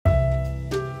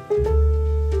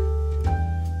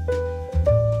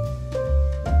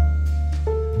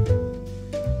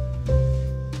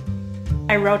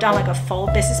I wrote down like a full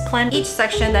business plan. Each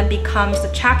section then becomes the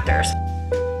chapters.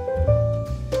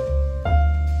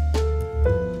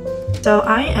 So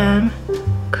I am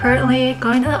currently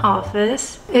going to the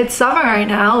office. It's summer right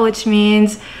now, which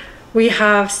means we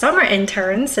have summer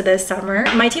interns this summer.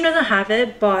 My team doesn't have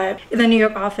it, but in the New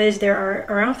York office, there are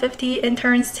around 50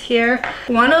 interns here.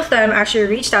 One of them actually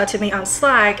reached out to me on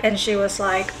Slack and she was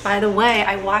like, by the way,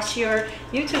 I watched your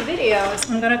YouTube videos.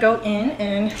 I'm gonna go in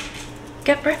and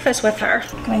get breakfast with her.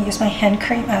 I'm gonna use my hand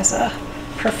cream as a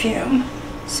perfume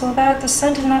so that the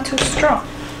scent is not too strong.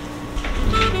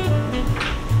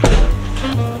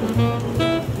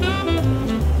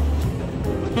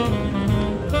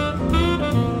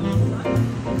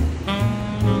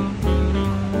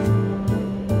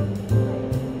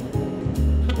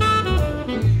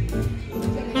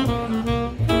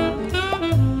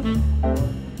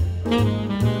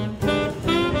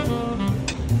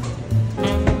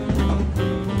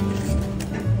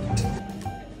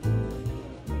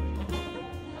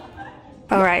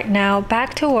 Alright, now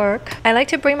back to work. I like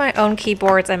to bring my own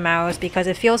keyboards and mouse because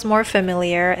it feels more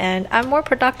familiar and I'm more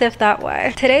productive that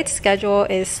way. Today's schedule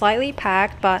is slightly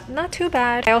packed, but not too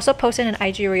bad. I also posted an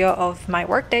IG reel of my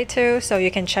workday too, so you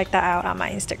can check that out on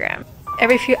my Instagram.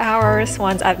 Every few hours,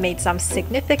 once I've made some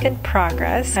significant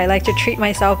progress, I like to treat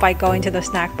myself by going to the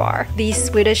snack bar. These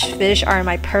Swedish fish are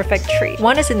my perfect treat.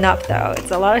 One is enough though,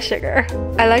 it's a lot of sugar.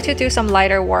 I like to do some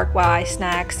lighter work while I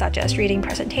snack, such as reading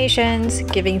presentations,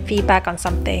 giving feedback on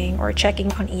something, or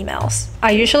checking on emails.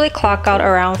 I usually clock out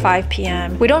around 5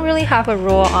 p.m. We don't really have a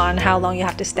rule on how long you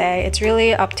have to stay, it's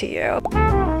really up to you.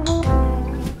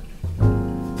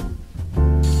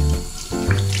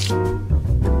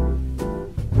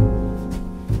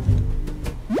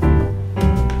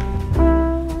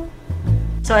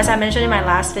 So as I mentioned in my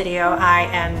last video, I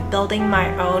am building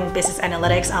my own business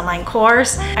analytics online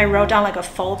course. I wrote down like a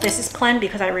full business plan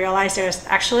because I realized there's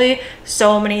actually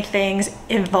so many things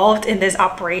involved in this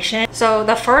operation. So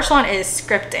the first one is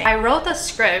scripting. I wrote the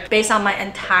script based on my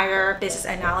entire business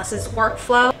analysis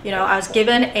workflow. You know, I was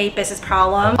given a business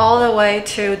problem all the way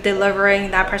to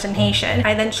delivering that presentation.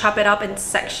 I then chop it up in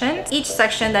sections. Each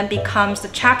section then becomes the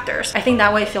chapters. I think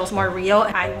that way it feels more real.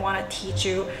 I want to teach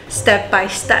you step by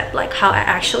step, like how I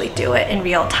actually do it in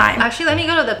real time. Actually, let me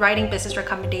go to the writing business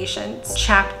recommendations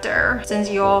chapter since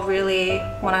you all really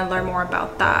want to learn more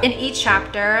about that. In each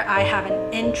chapter, I have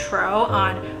an intro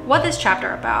on what this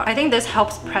chapter about. I think this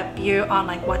helps prep you on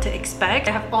like what to expect.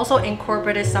 I have also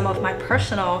incorporated some of my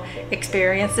personal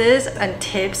experiences and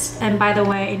tips. And by the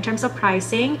way, in terms of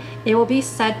pricing, it will be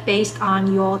set based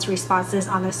on your responses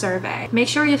on the survey. Make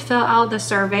sure you fill out the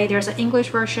survey. There's an English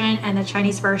version and a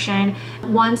Chinese version.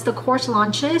 Once the course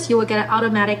launches, you will get an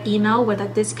automatic email with a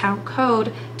discount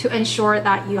code to ensure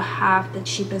that you have the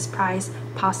cheapest price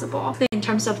possible. In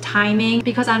terms of timing,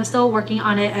 because I'm still working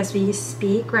on it as we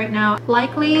speak right now,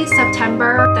 likely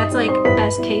September. That's like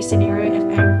best case scenario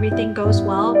if everything goes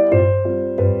well.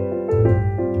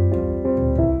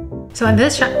 So in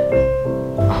this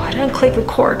oh, I didn't click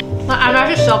record. I'm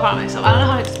actually so proud of myself. I don't know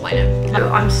how to explain it. Oh,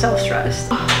 I'm so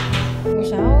stressed. 我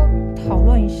想要讨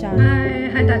论一下。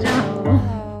嗨，大家好。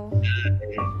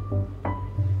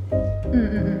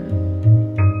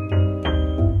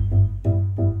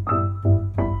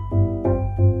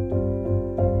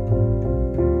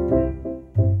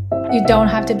You don't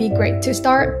have to be great to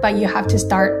start, but you have to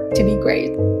start to be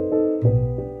great.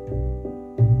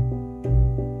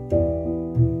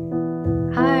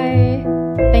 Hi,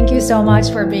 thank you so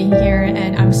much for being here,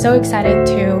 and I'm so excited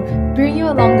to bring you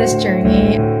along this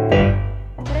journey.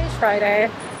 Today's Friday.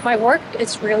 My work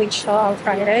is really chill on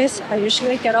Fridays. I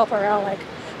usually get up around like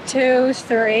 2,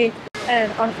 3.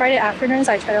 And on Friday afternoons,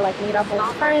 I try to like meet up with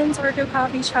friends or do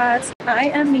coffee chats. I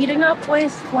am meeting up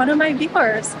with one of my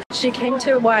viewers. She came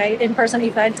to my in-person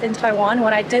event in Taiwan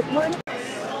when I did one.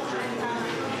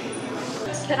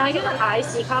 Can I get an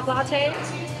iced decaf latte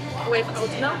with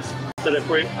oat milk? Is that it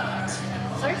for you?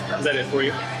 Sorry? Is that it for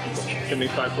you? Give me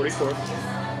 544.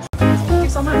 Thank you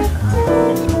so much.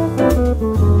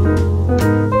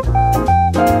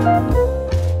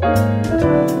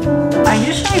 I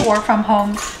usually work from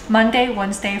home Monday,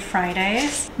 Wednesday,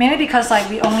 Fridays, mainly because like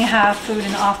we only have food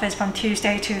in the office from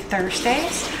Tuesday to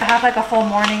Thursdays. I have like a full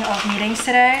morning of meetings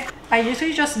today. I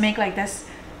usually just make like this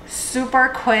super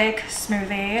quick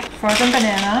smoothie, frozen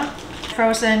banana,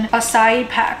 frozen acai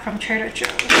pack from Trader Joe's.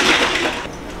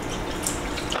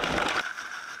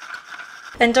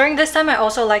 And during this time, I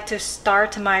also like to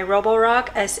start my Roborock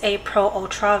SA Pro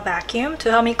Ultra vacuum to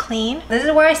help me clean. This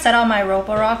is where I set up my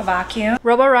Roborock vacuum.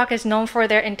 Roborock is known for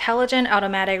their intelligent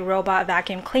automatic robot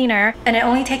vacuum cleaner, and it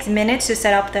only takes minutes to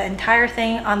set up the entire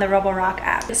thing on the Roborock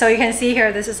app. So you can see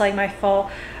here, this is like my full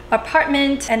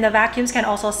apartment, and the vacuums can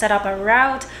also set up a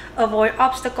route, avoid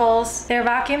obstacles. Their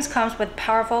vacuums comes with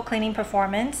powerful cleaning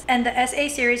performance, and the SA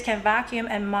series can vacuum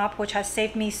and mop, which has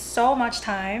saved me so much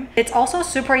time. It's also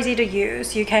super easy to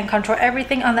use. You can control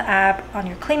everything on the app on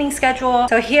your cleaning schedule.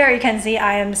 So here you can see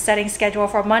I am setting schedule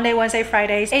for Monday, Wednesday,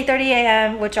 Fridays, 8:30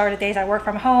 a.m., which are the days I work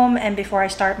from home and before I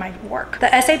start my work.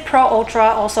 The SA Pro Ultra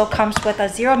also comes with a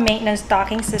zero maintenance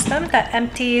docking system that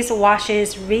empties,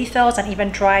 washes, refills, and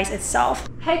even dries itself.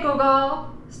 Hey Google,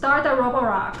 start the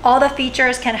Roborock. All the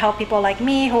features can help people like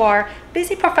me who are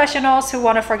busy professionals who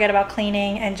want to forget about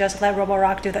cleaning and just let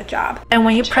Roborock do the job. And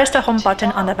when you press the home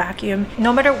button on the vacuum,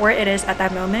 no matter where it is at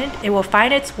that moment, it will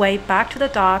find its way back to the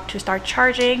dock to start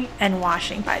charging and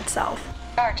washing by itself.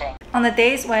 On the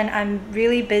days when I'm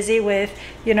really busy with,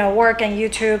 work and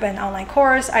YouTube and online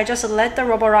course, I just let the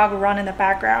Roborock run in the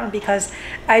background because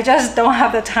I just don't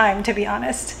have the time, to be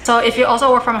honest. So if you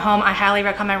also work from home, I highly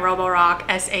recommend Roborock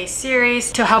SA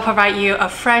series to help provide you a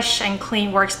fresh and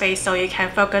clean workspace so you can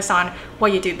focus on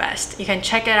what you do best. You can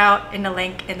check it out in the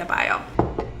link in the bio.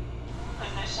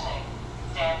 Positioning.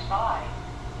 Stand by.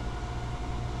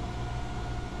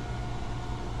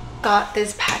 Got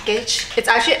this package. It's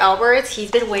actually Albert's. He's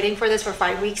been waiting for this for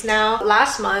 5 weeks now.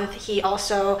 Last month, he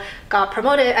also got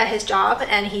promoted at his job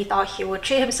and he thought he would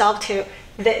treat himself to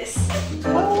this.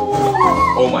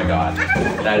 Oh my god,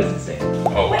 that is insane.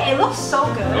 Oh, wait, it looks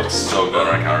so good. It looks so good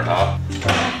on a countertop.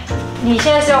 你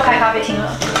现在是要开咖啡厅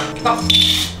了。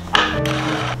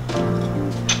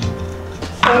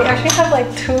So we actually have like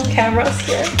 2 cameras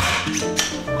here.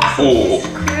 Oh,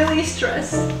 Really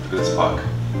stressed. look at this puck.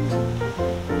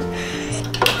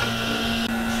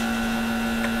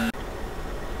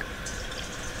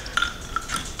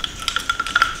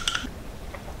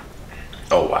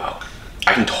 Oh wow,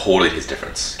 I can totally taste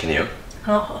difference. Can you?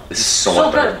 Oh, this is so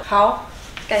much better. 好，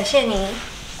感谢你。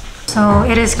So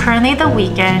it is currently the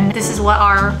weekend. This is what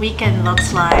our weekend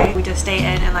looks like. We just stay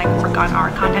in and like work on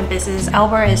our content business.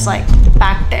 Albert is like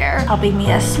back there helping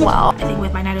me as well. I think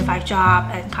with my 9-to-5 job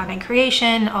and content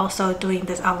creation, also doing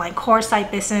this online course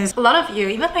side business. A lot of you,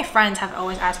 even my friends, have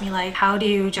always asked me like, how do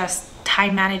you just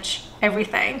time manage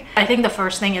everything? I think the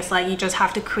first thing is like you just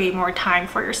have to create more time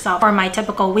for yourself. For my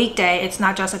typical weekday, it's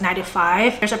not just a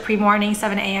 9-to-5. There's a pre-morning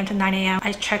 7 a.m. to 9 a.m.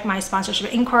 I check my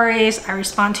sponsorship inquiries, I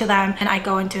respond to them, and I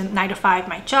go into 9-to-5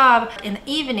 my job. In the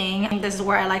evening, this is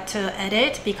where I like to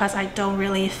edit because I don't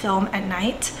really film at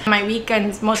night. My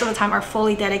weekends most of the time are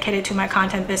fully dedicated to my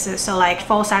content business. So like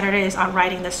full Saturdays I'm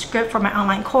writing the script for my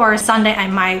online course. Sunday I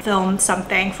might film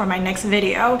something for my next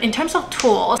video. In terms of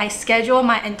tools, I schedule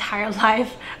my entire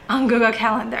life on Google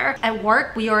Calendar. At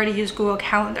work, we already use Google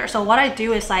Calendar. So what I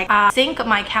do is like sync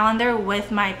my calendar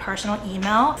with my personal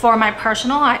email. For my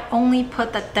personal, I only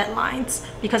put the deadlines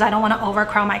because I don't want to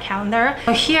overcrowd my calendar.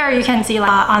 So here you can see like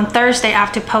on Thursday I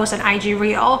have to post an IG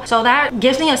reel. So that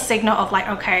gives me a signal of like,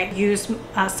 okay, use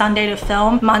Sunday to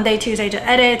film, Monday, Tuesday to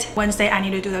edit, Wednesday I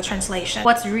need to do the translation.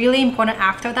 What's really important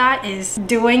after that is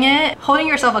doing it, holding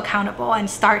yourself accountable, and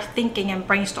start thinking and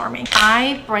brainstorming.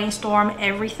 I brainstorm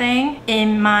everything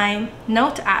in my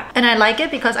note app, and I like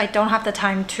it because I don't have the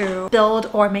time to build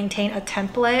or maintain a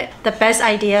template. The best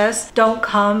ideas don't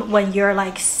come when you're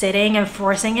like sitting and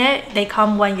forcing it. They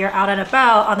come when you're out and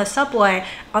about, on the subway,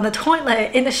 on the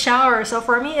toilet, in the shower. So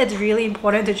for me, it's really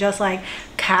important to just like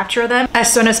capture them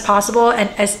as soon as possible and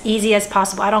as easy as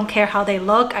possible. I don't care how they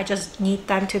look, I just need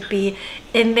them to be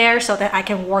in there so that I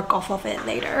can work off of it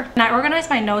later. And I organize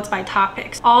my notes by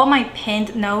topics. All my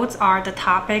pinned notes are the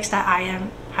topics that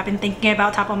have been thinking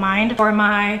about top of mind for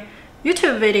my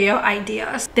YouTube video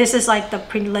ideas. This is like the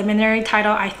preliminary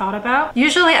title I thought about.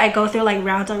 Usually I go through like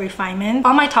rounds of refinement,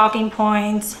 all my talking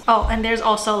points. Oh, and there's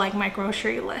also like my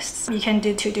grocery lists. You can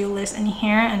do to-do lists in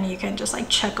here and you can just like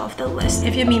check off the list.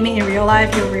 If you meet me in real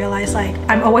life, you'll realize like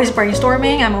I'm always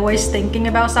brainstorming, I'm always thinking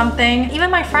about something.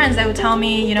 Even my friends, they would tell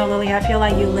me, you know, Lily, I feel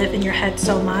like you live in your head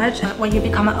so much. When you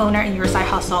become an owner in your side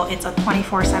hustle, it's a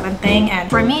 24/7 thing. And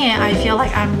for me, I feel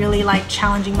like I'm really like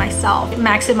challenging myself,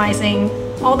 maximizing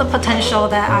all the potential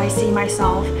that I see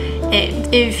myself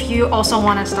in. If you also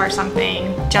want to start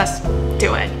something, just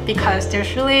do it because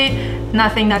there's really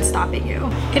nothing that's stopping you.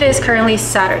 It is currently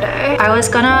Saturday. I was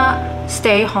gonna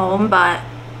stay home, but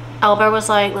Albert was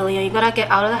like, Lillian, you gotta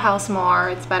get out of the house more.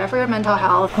 It's better for your mental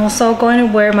health. Also going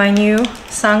to wear my new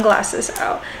sunglasses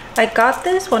out. I got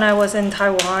this when I was in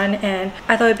Taiwan and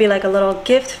I thought it'd be like a little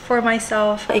gift for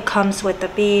myself. It comes with the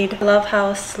bead. I love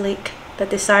how sleek the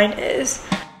design is.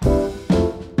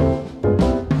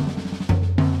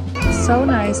 So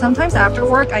nice. Sometimes after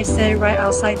work, I sit right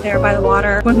outside there by the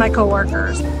water with my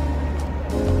coworkers. So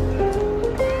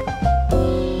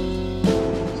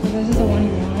this is the one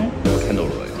you want? Kendall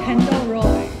Roy. Kendall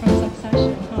Roy from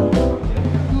Succession.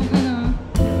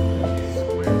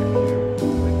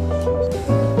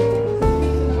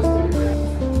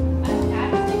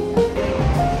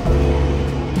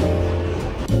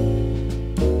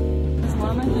 It's one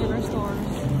of my favorite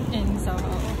stores in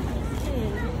Soho.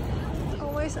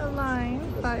 Always a line,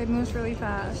 but it moves really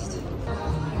fast.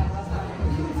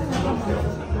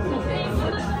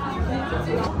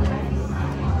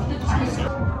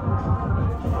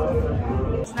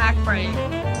 Snack break.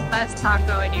 Best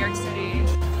taco in New York City.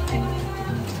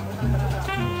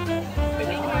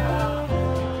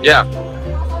 Yeah.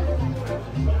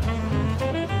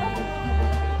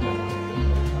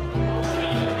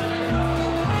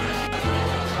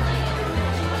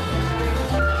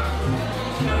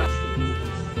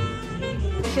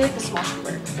 I feel like this won't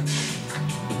work.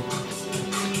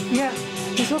 Yeah,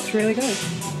 this looks really good.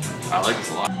 I like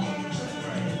this a lot.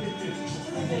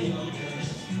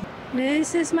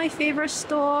 This is my favorite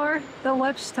store, the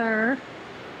Webster.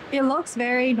 It looks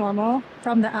very normal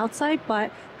from the outside,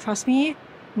 but trust me,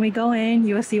 when we go in,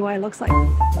 you will see what it looks like.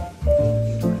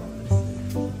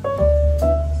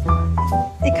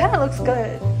 It kind of looks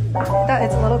good. That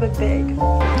it's a little bit big.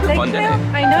 Thank you.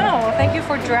 I know. Thank you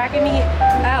for dragging me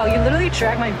out. You literally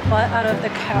dragged my butt out of the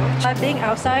couch. Being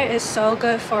outside is so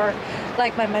good for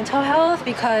like my mental health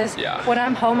because when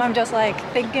I'm home, I'm just like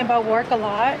thinking about work a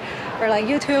lot or like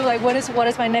YouTube, like what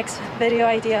is my next video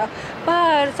idea.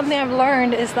 But something I've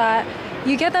learned is that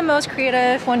you get the most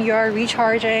creative when you're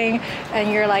recharging and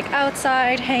you're like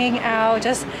outside, hanging out,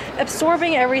 just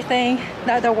absorbing everything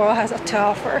that the world has to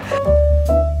offer.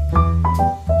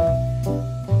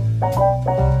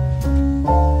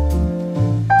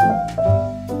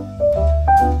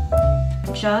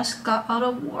 Just got out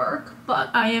of work,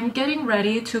 but I am getting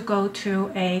ready to go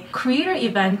to a creator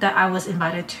event that I was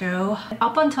invited to.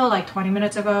 Up until like 20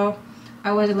 minutes ago,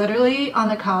 I was literally on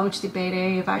the couch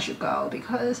debating if I should go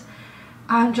because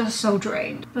I'm just so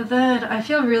drained. But then I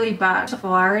feel really bad. First of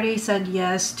all, I already said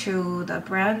yes to the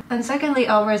brand. And secondly,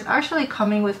 Albert is actually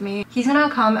coming with me. He's gonna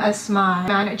come as my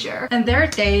manager. And there are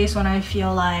days when I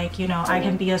feel like, you know, I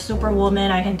can be a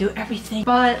superwoman, I can do everything.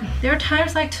 But there are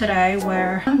times like today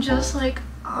where I'm just like,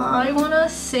 I want to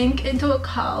sink into a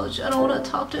couch. I don't want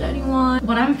to talk to anyone.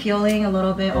 When I'm feeling a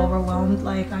little bit overwhelmed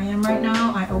like I am right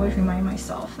now, I always remind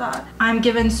myself that I'm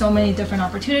given so many different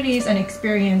opportunities and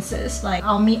experiences. Like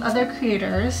I'll meet other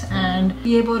creators and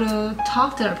be able to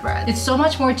talk to the brand. It's so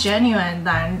much more genuine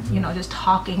than, you know, just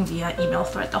talking via email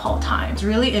thread the whole time. It's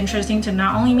really interesting to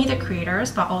not only meet the creators,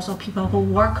 but also people who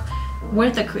work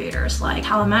with the creators, like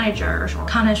talent managers or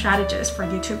content strategists for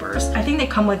YouTubers. I think they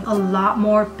come with a lot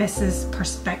more business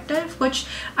perspective, which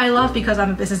I love because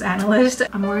I'm a business analyst.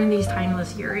 I'm wearing these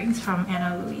timeless earrings from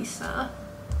Anna Luisa.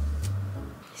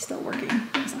 He's still working.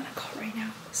 He's on a call right now.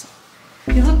 So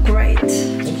you look great.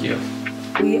 Thank you.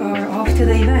 We are off to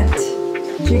the event.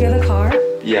 Did you get a car?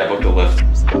 Yeah, I booked a lift.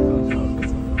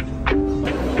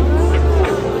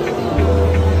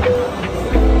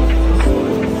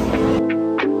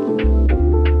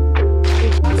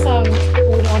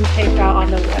 Takeout on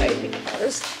the way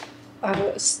because I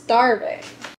was starving.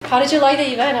 How did you like the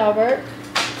event, Albert?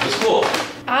 It was cool.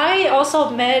 I also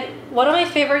met one of my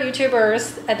favorite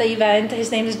YouTubers at the event. His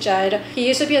name is Judd. He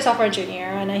used to be a software engineer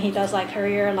and then he does like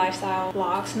career lifestyle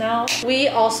vlogs now. We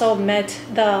also met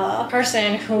the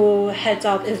person who heads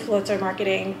up influencer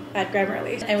marketing at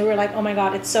Grammarly. And we were like, oh my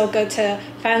god, it's so good to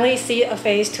finally see a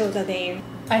face to the name.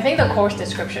 I think the course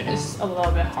description is a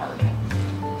little bit hard.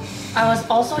 I was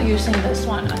also using this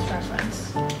one as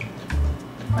reference.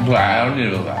 Well, I don't need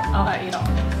to know that. Okay, you don't.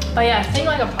 But yeah, think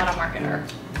like a product marketer.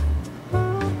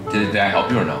 Did I help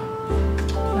you or no?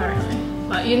 Not really.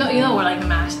 But you know we're like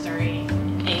mastering,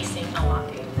 acing,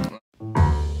 unlocking.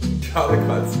 Draw the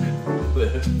cuts.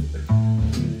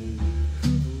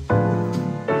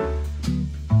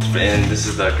 And this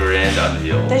is the grand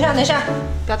unveil. 等一下，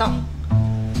不要动。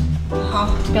好，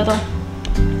不要动。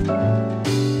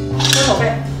喝口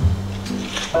杯。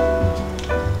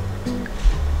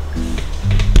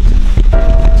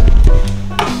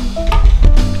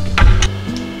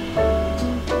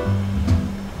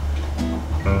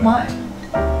What?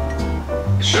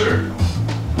 Sugar.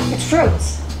 It's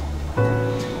fruits.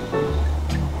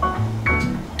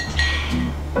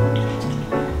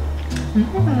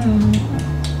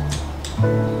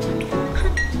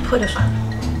 Put it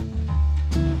on.